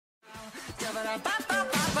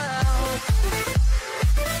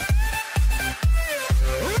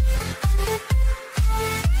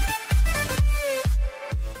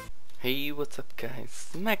Hey, what's up guys,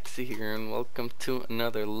 Maxi here and welcome to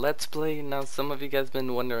another Let's Play. Now some of you guys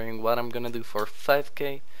been wondering what I'm gonna do for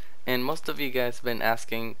 5k, and most of you guys been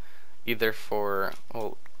asking either for,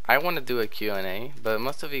 well, I want to do a Q&A, but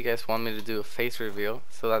most of you guys want me to do a face reveal,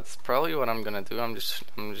 so that's probably what I'm gonna do. I'm just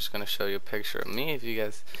gonna show you a picture of me if you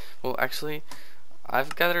guys, well actually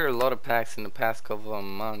I've gathered a lot of packs in the past couple of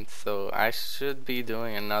months, so I should be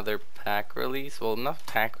doing another pack release. Well, not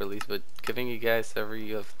pack release, but giving you guys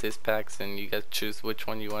every of these packs and you guys choose which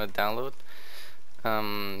one you want to download.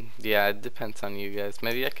 Yeah, it depends on you guys.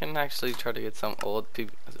 Maybe I can actually try to get some old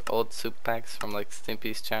soup packs from like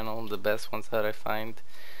Stimpy's channel, the best ones that I find.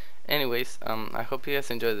 Anyways, I hope you guys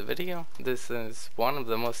enjoyed the video. This is one of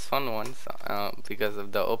the most fun ones because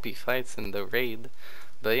of the OP fights and the raid.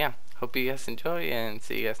 But yeah, hope you guys enjoy and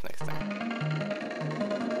see you guys next time.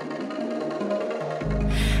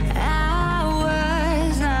 I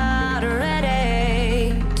was not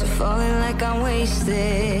ready to falling like I'm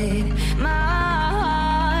wasted. My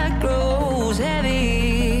heart grows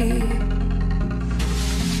heavy.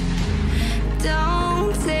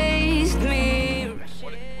 Don't taste me.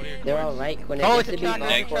 They're all right when it Oh, gets it's to a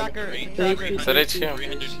be tracker. So that's you.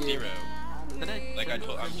 300 Like I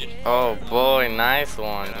told, I'm just. Oh boy, nice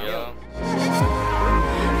one, yo.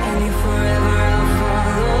 And you forever I'll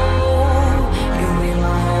follow. You'll be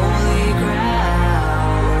my holy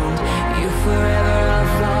ground. You forever I'll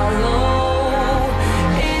follow.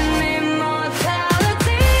 In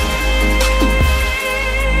immortality.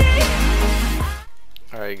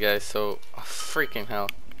 Alright guys, so freaking hell.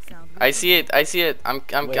 I see it. I'm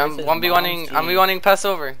 1v1ing pass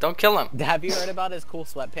over. Don't kill him. Have you heard about his cool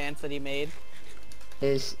sweatpants that he made?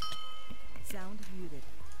 His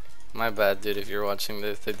My bad, dude, if you're watching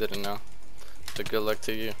this, they didn't know. So good luck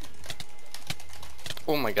to you.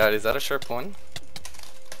 Oh my god, is that a sharp one?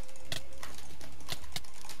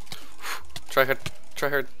 Try hard.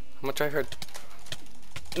 I'm gonna try hard.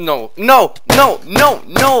 No.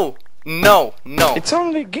 It's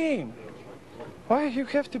only a game. Why you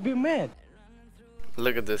have to be mad?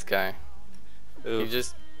 Look at this guy. Ooh.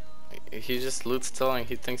 He just loot still and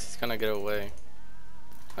he thinks he's gonna get away.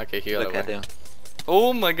 Okay, he got Look away. at him.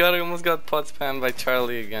 Oh my god, I almost got pot spammed by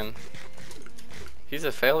Charlie again. He's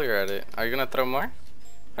a failure at it. Are you gonna throw more?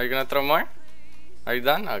 Are you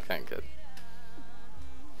done? Okay, good.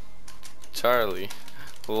 Charlie.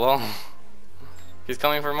 Lol. He's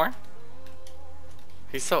coming for more?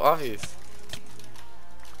 He's so obvious.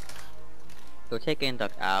 Go take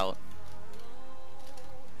Induct out.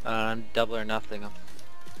 Double or nothing.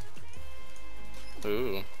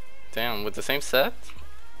 Ooh. Damn, with the same set?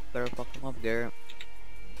 Better fuck him up, Garrett.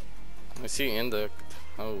 I see Induct.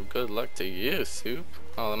 Oh, good luck to you, Soup.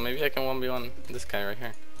 Oh, maybe I can 1v1 this guy right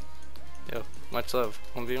here. Yo, much love.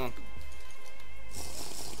 1v1.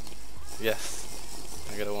 Yes.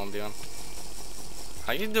 I got a 1v1.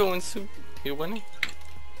 How you doing, Soup? You winning?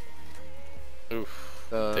 Oof.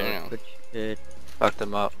 Damn. Good shit. Fucked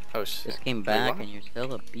him up. Oh shit. Just came Wait, back what? and you're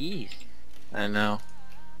still a beast. I know.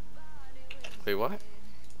 Wait, what?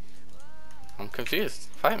 I'm confused.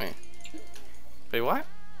 Fight me. Wait, what?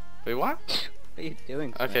 Wait, what? What are you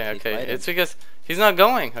doing? Okay, Smash? okay. Fight him. It's because he's not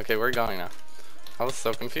going. Okay, we're going now. I was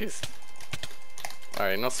so confused.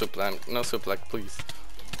 Alright, no soup lag, please.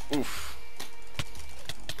 Oof.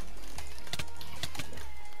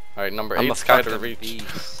 Alright, number 8 sky to reach.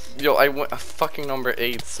 Beast. Yo, I went a fucking number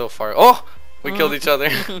 8 so far. Oh! We killed each other.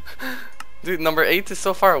 Dude, number 8 is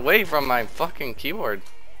so far away from my fucking keyboard.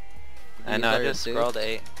 I know. I just scrolled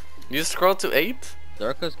 8. You scroll to 8?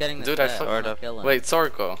 Zorko's getting the Dude, I set. fuck- I'm gonna kill him. Wait,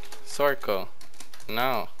 Sorko.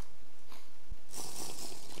 No.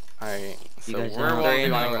 Alright, You so guys we're are-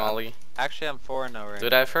 1v1ing Molly. Actually, I'm 4-0 right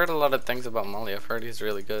Dude, I've heard a lot of things about Molly. I've heard he's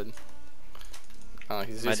really good. Oh,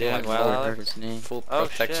 he's Am I using doing like well, Hurt his knee. full Oh,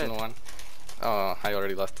 protection shit. one. Oh, I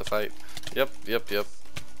already lost the fight. Yep.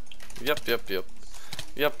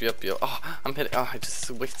 Oh, I'm hitting. Oh, I just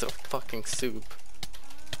wasted a fucking soup.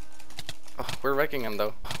 Oh, we're wrecking him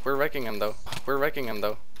though.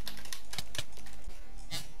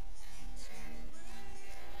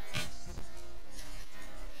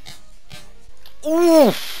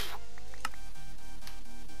 Oof!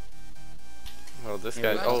 Oh, this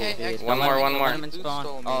guy. Oh, Please, one don't more. let him in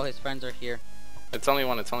spawn. All his friends are here. It's only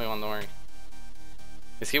one. Don't worry.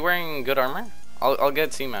 Is he wearing good armor? I'll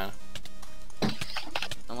get C-man.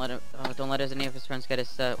 Don't let any of his friends get his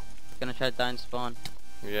set. He's gonna try to die in spawn.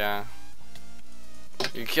 Yeah.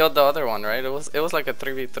 You killed the other one, right? It was like a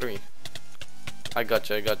 3v3. I got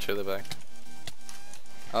you in the back.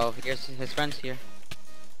 Oh, here's his friends here.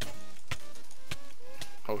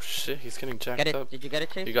 Oh shit, he's getting jacked Get it? up. Did you get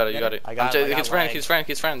it, Chase? You got it, you got it. I got it, I got His friend, legs. his friend,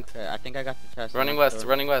 his friend. Okay, I think I got the chest. Running I'm not west, sure.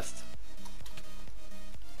 running west.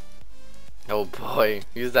 Oh boy,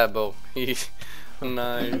 use that bow. He's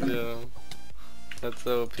nice, yo. That's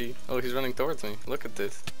so OP. Oh, he's running towards me. Look at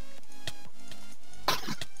this.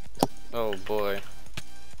 Oh boy.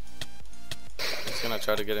 He's gonna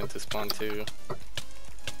try to get into spawn too.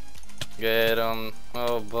 Get him.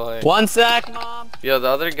 Oh boy. 1 sec, mom. Yo, the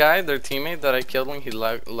other guy, their teammate that I killed when he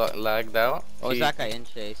lagged out. Oh, is that guy in,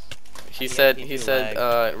 Chase? He Yeah, said, he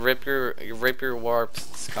do rip your warps,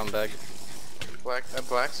 scumbag.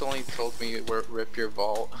 Black's only told me rip your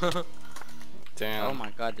vault. Damn. Oh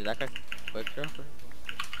my god, did that guy quick draw?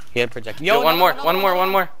 He had projected. Yo, one more.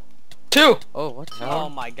 2. Oh, what the Oh hell?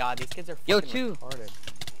 my god, these kids are Yo, fucking 2. retarded.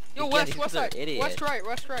 Yo, Yeah, west, these west kids are side. idiots. West right,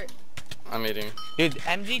 west right. I'm eating. Dude,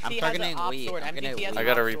 MGT I'm has targeting an op weed. sword. I'm gonna MGT has weed. I an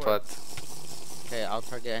got a op sword. repot. Okay, I'll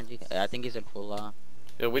target NG. I think he's in full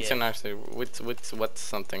Yo, what's Yeah. an actually? What's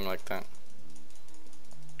something like that?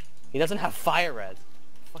 He doesn't have fire res.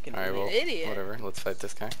 Fucking Alright, well, Idiot. whatever. Let's fight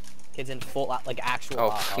this guy. Kid's in full, like actual Oh,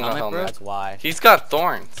 op. no Helmet, helmet. bro? That's why. He's got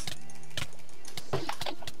thorns.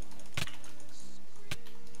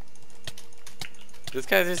 This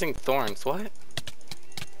guy's using thorns. What?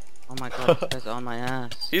 Oh my god, this guy's on my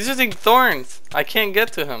ass. He's using thorns. I can't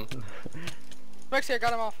get to him. Smexy, I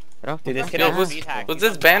got him off. Get off Dude, my this kid Yo, has ass. speed hack. was He's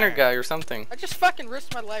this on banner fire. guy or something? I just fucking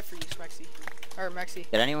risked my life for you, Smexy. Or Mexi.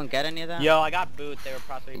 Did anyone get any of that? Yo, I got boots. They were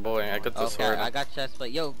possibly. Boy, I got the Okay, sword. I got chest,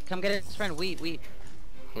 but yo, come get his friend. Weed. We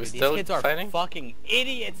These still kids are fighting? fucking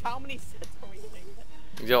idiots. How many sets are we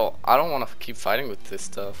getting? Yo, I don't want to keep fighting with this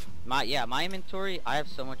stuff. My inventory. I have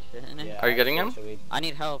so much shit in it. Yeah, Are you getting actually, him? should I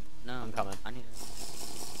need help. No, I'm coming. I need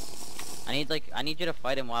help. I need you to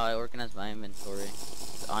fight him while I organize my inventory.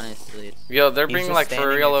 Honestly, it's Yo, they're He's being just like for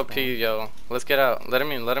standing real there, OP, man. yo. Let's get out. Let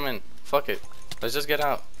him in, let him in. Fuck it. Let's just get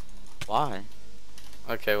out. why.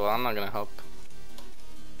 Okay, well, I'm not gonna help.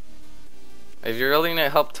 If you really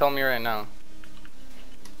need help, tell me right now.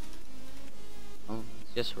 Oh,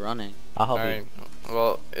 it's just running. I'll help Alright.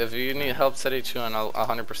 Well, if you need help, set HU and I'll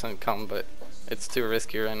 100% come, but it's too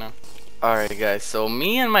risky right now. Alright guys, so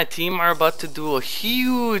me and my team are about to do a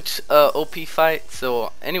huge OP fight.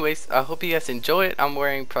 So anyways, I hope you guys enjoy it. I'm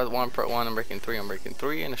wearing part 1, I'm breaking 3,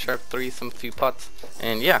 and a sharp 3, some few pots.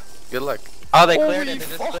 And yeah, good luck. Oh, they cleared it. They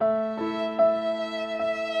just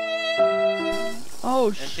Oh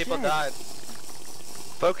and shit. people died.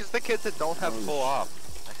 Focus the kids that don't have full off.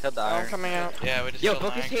 I killed the I'm iron. coming out. Yeah, we just Yo,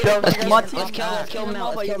 killed focus Nine. here. Let's Kill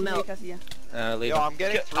Mel. Let's kill Mel. Leave Yo, him. I'm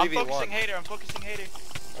getting I'm 3v1. I'm focusing hater.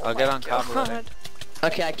 I'll get on top of it.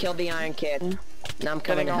 God. Okay, I killed the iron kid. Now I'm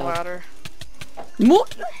coming Getting to on help. ladder.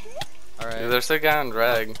 Alright. There's a guy on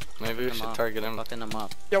drag. Maybe we Fucking should up. target him. Fucking them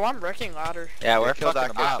up. Yo, I'm wrecking ladder. Yeah, we're killed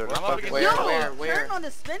fucking that them kid, up. so We're just fucking fucking- Where? on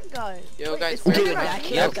the spin guy. Yo, guys, Dude, where? that Yo,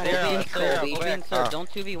 kid got Sarah, me Sarah, Kobe. Kobe and Sir, don't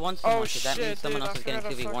 2v1 so Oh much, 'cause that means shit, someone dude, else is getting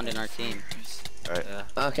 2v1 in our team. Alright.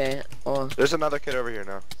 Yeah. Okay, well. There's another kid over here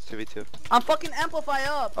now. It's 2v2. I'm fucking amplify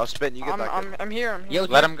up. I'll spin, you get that kid. I'm here. Yo,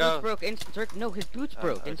 Let his him go. boots broke. No, his boots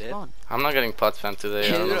broke. oh, In did? spawn. I'm not getting pot spam today.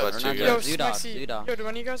 I don't know Or about not you Yo, guys. Zudok, Smexy. Zudok. Yo, do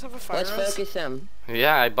any of you guys have a fire Let's res? focus him.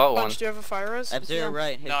 Yeah, I bought one. Bunch, do you have a fire res? F0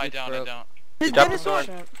 right. His No, I boots don't, broke. I don't. His Drop dinosaur. Shit.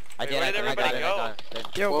 I Wait, did. where I did got everybody it.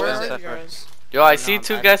 go? Yo, What where was are that you for? guys? Yo, I No, see I'm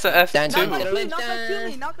two back. guys at Dance F2. on the Knock back to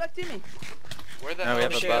me. Knock back to me. Where the No, we hell have a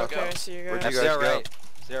did you Shit, bow. guys okay, I go? see you Where'd guys. you guys F0 go? right.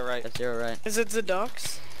 F0 right. F0 right. Is it the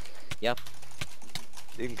ducks?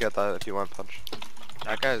 You can get that if you want punch.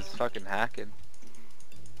 That guy's fucking hacking.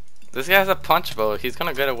 This guy has a punch bow. He's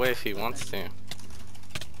gonna get away if he wants to.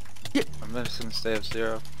 I'm just gonna stay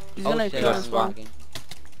F0. He's Oh gonna shit, kill I'm us spawn. blocking.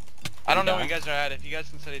 I don't know where you guys are at. If you guys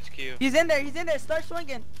can set HQ. He's in there. Start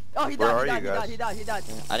swinging. Oh, he Where died. are He you died. guys? He died.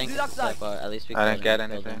 I didn't get Zudok's that, died. but at least we I didn't killed get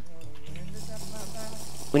him. Killed anything. him.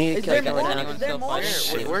 We need to Is kill there someone. more? Anyone Is there still more? fighting?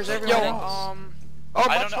 Shit. Where's Yo, everyone? oh, I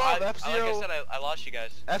much don't know. love, Like I F0. said, I lost you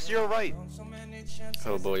guys. F0 right.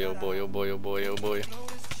 Oh boy, oh boy, oh boy, oh boy, oh boy.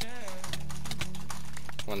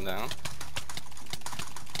 One down.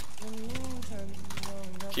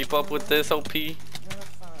 Keep up with this, OP.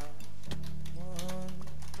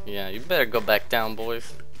 Yeah, you better go back down,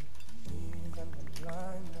 boys.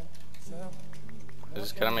 I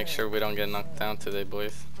just gotta make sure we don't get knocked down today,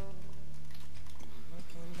 boys.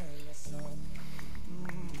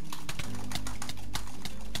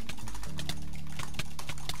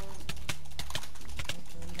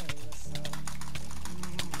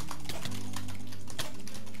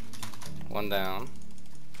 One down.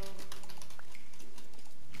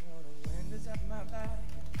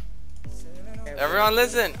 Everyone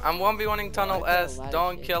listen, I'm 1v1ing tunnel S,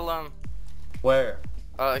 don't kill him. Where?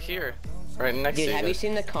 Here. Right next Dude, to you. have you guys.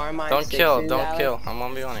 seen the Carmine Don't sixes, kill, don't Alex? kill. I'm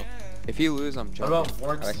 1v1. If you lose, I'm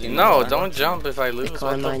jumping. No, don't jump if I lose. What the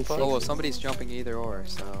Carmine fuck? Oh, well, somebody's jumping either or,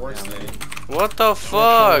 so. Yeah. What the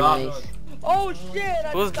fuck? Nice. Oh shit! I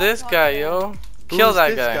Who's just this got guy, caught. yo? Kill Who's that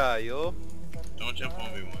this guy. guy, yo? Don't jump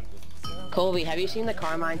 1v1. Colby, have you seen the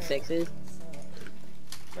Carmine sixes?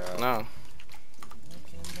 No.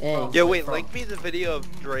 Dang. Yo, wait, link me the video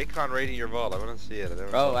of Dracon raiding your vault. I wanna see it. I never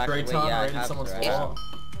Bro, saw it. actually, yeah, I have someone's right. wall.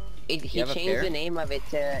 He have a changed pair? the name of it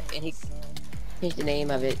to, and he changed the name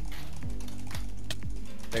of it.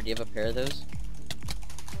 Do you have a pair of those?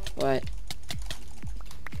 What?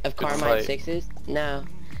 Of Good Carmine fight. sixes? No.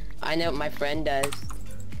 I know my friend does.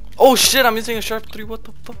 Oh shit, I'm using a sharp 3, what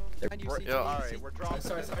the fuck? Yo, Alright, we're dropping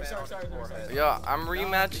Sorry. yo, I'm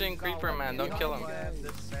rematching Creeper Man, don't kill him.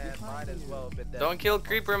 Don't kill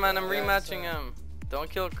Creeper Man, I'm rematching him. Don't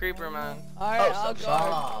kill Creeper Man. Alright, I'll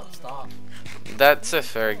go. Stop. That's a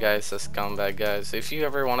fair guy, a scumbag, guys. If you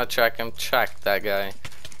ever want to track him, track that guy.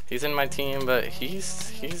 He's in my team, but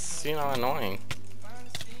he's you know, annoying.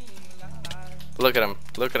 Look at him,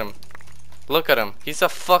 look at him. Look at him, he's a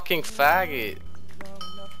fucking faggot.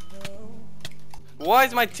 Why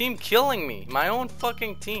is my team killing me? My own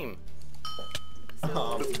fucking team.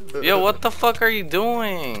 Yo, what the fuck are you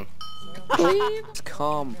doing? Just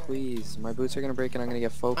come, please. My boots are gonna break and I'm gonna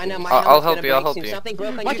get focused. I know my I'll helmet's help gonna you, I'll break help soon. you. Something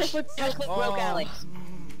broke on Watch your this, touch click broke, Alex.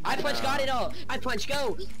 I punch got it all. I punch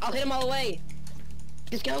go. I'll hit him all the way.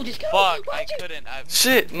 Just go, just go. Fuck, I Watch it. couldn't.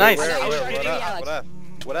 Shit, nice. I got you Where, straight what in, F? Alex. What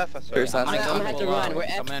F? What F? I saw Here's you. that. I'm gonna have to full run. up. We're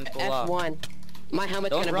Coming in full up. F1. My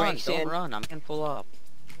helmet's Don't gonna run, break don't soon. run. I'm getting full up.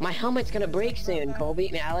 My helmet's gonna break soon, Colby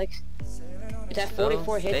and Alex. It's at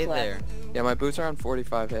 44 hits Stay left. there. Yeah, my boots are on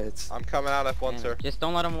 45 hits. I'm coming out F1, sir. Just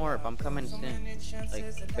don't let him warp. I'm coming soon. Like,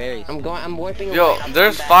 very soon. I'm warping Yo, away. I'll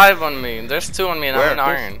there's come back. 5 on me. There's 2 on me and Where? I'm in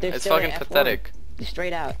iron. They're It's still fucking at F1. pathetic.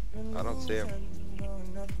 Straight out. I don't see him.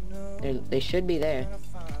 They should be there.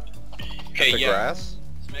 Okay, The yeah. grass?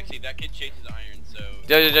 Smexy, that kid chases iron, so...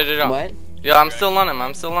 Yo. What? Yo, I'm still on him.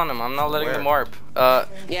 I'm not letting Where? them warp. Yeah,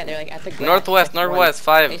 they're like at the grass. Northwest, That's northwest,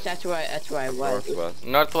 one. 5. That's where I was. Northwest.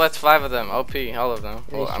 Northwest, 5 of them. OP, all of them.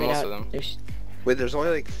 They're Well, straight most out. of them. Wait, there's only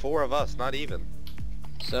like 4 of us, not even.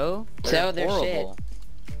 So? So they're horrible.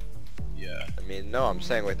 Yeah. I mean, no, I'm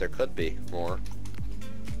saying like there could be more.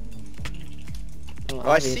 Well, Oh,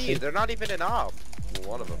 I see. obviously. They're not even in op. Well,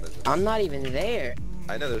 one of them isn't. I'm not even there.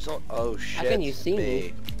 I know there's no. Oh shit. can you see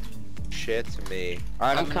me? Shit me.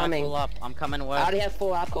 Alright, I'm I'm coming. full up. I'm coming I west. already have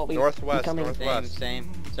full op, Colby. Northwest, I'm coming. northwest. Same.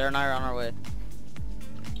 Sarah and I are on our way.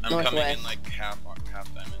 I'm coming Northwest. in like half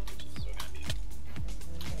diamond, which is still gonna be...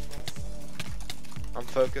 I'm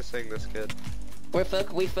focusing this kid.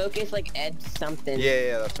 We focus like Ed something.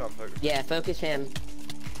 Yeah, that's what I'm focusing. Yeah, focus him.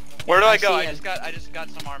 Where do I I go? see I him. just got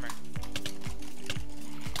some armor.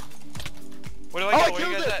 Where do I Oh, go? I Where you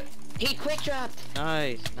killed guys it! at? He quick dropped.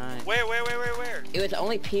 Nice. Where? It was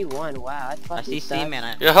only P1. Wow, that's I fucking see sucks.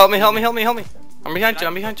 C-Man. Yo, help me. I'm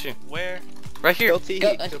behind you. Where? Right here. Kill T.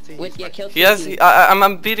 Go, Kill T. kill He has. CT.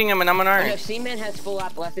 I'm beating him and I'm an Oh, iron. no, C-Man has full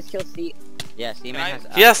op. Let's just kill C. Yeah, C-Man Can I-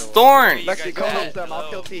 has He has actual- Thorn. You Maxie, guys go are help them. I'll low.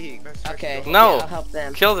 kill T. Okay. No. Yeah, I'll help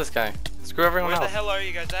them. Kill this guy. Screw everyone Where the else. hell are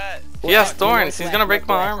you guys at? He has Northwest, thorns. He's gonna break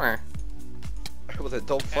my northwest. armor. Well, then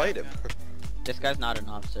don't fight him. This guy's not an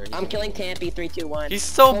officer. He's I'm a- killing Tampy. 3, 2, 1. He's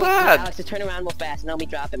so Holy crap, bad. Alex, just turn around real fast and help me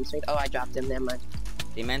drop him. Oh, I dropped him. Never mind.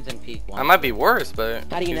 C-Man's in peak 1. I might be worse, but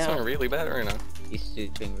How do you he's know? doing really bad right now. He's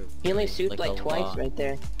shooting. He only shoots like a twice lot. right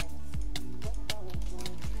there.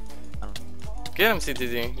 Get him,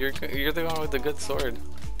 CTZ. You're the one with the good sword.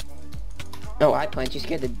 No, I punch. You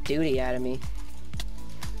scared the duty out of me.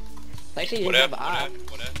 Actually, you didn't have op.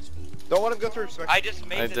 Don't let him go through. Spec. I just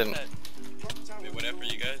made I this didn't. set. Wait, what for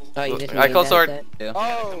you guys? Oh, you just I made call that sword. set. Yeah.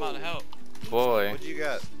 Come on, help. Boy, What'd you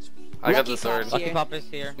got? I got Lucky the sword. Pop's Lucky here. Pop is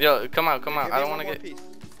here. Yo, come out. Give I me don't one want to more get. piece.